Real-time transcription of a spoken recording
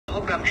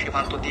চট্টগ্রাম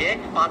সীমান্ত দিয়ে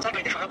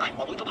পাচারকারীদের সহায়তায়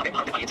অবৈধভাবে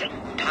ভারতে পালিয়েছেন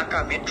ঢাকা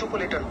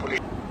মেট্রোপলিটন পুলিশ।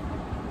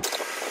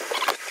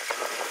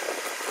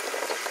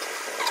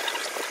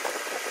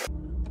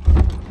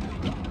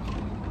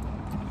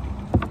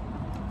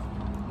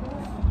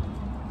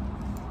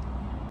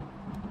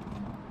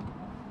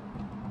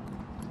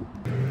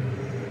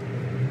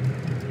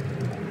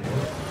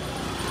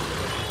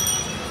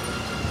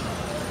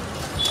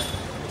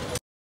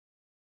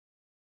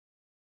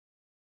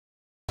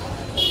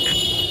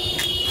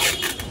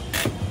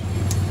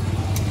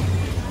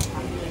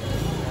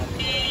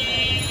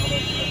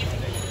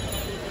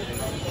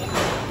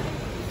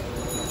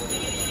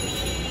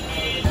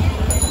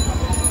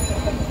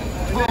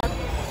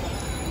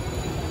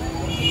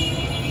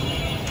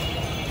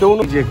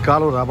 যে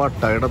কালো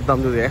রাবারটা এটার দাম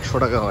যদি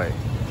 100 টাকা হয়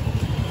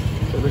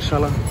তবে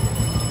শালা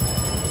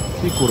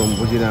কি করম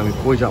বুঝি না আমি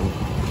কই যাম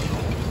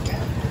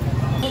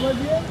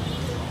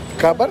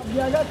কাবার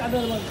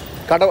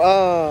কাটা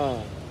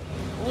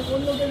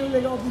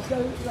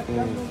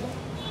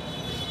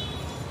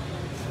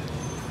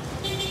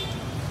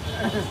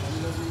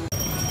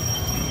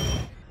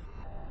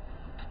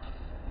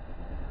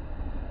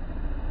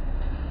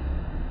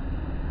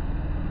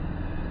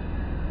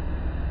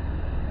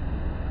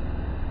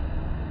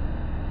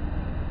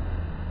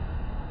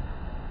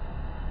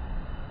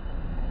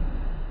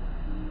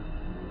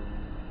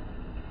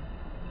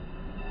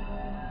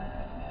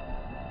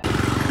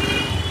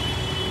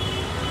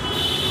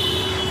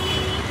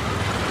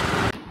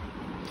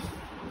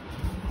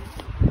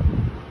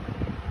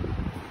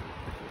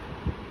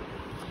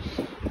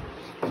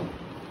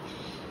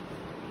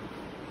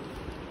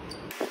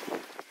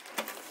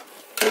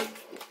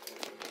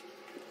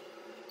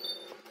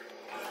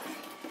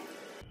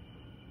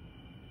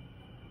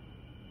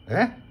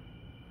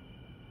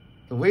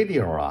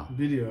video 啊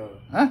video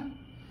啊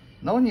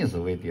no news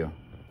video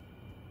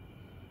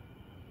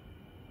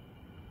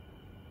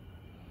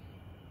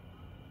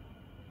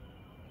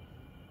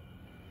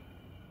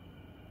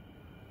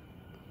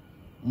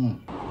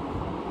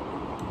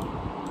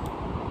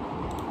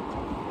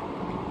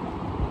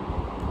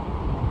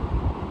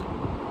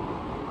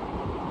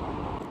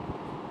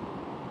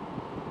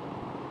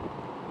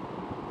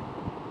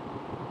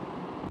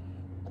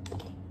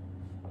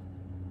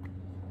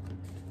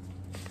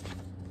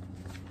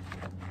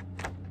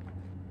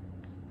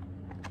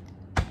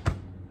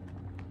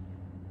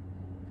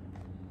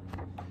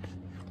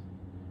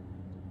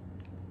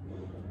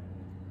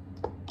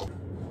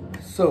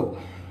so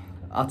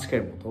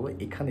আজকের মতো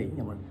এখানেই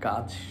আমার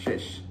কাজ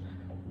শেষ।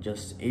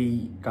 জাস্ট এই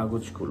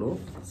কাগজগুলো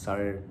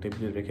স্যারের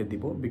টেবিলে রেখে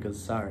দিব, বিকজ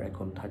স্যার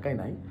এখন ঢাকায়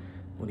নাই,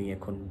 উনি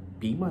এখন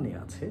বিমানে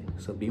আছে।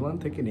 সো বিমান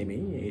থেকে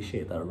নেমেই এসে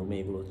তার রুমে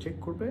এগুলো চেক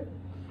করবে।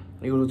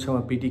 এগুলো হচ্ছে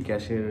আমার পিটি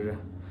ক্যাশের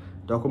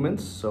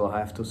documents, so I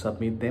have to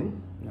submit them.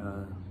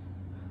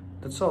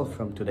 That's all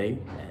from today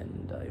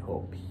and I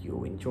hope you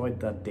enjoyed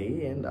that day.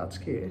 And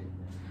আজকে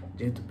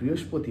যেহেতু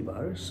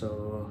বৃহস্পতিবার, so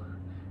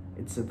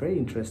it's a very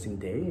interesting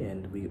day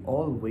and we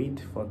all wait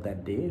for that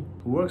day.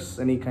 Who works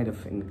any kind of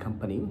in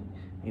company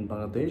in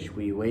Bangladesh,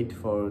 we wait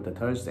for the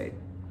Thursday.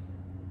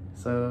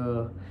 So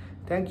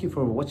thank you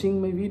for watching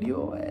my video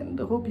and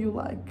I hope you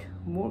like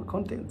more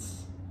contents,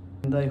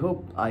 and I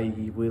hope I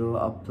will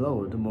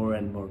upload more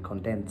and more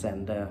contents,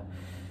 and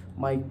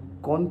my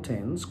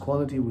contents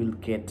quality will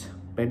get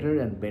better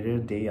and better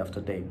day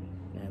after day.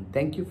 And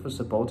thank you for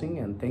supporting,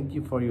 and thank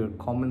you for your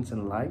comments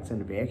and likes and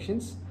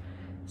reactions.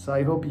 So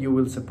I hope you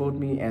will support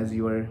me as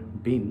you are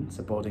been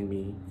supporting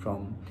me from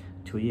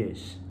 2 years.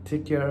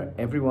 Take care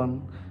everyone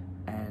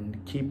and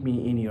keep me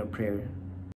in your prayer.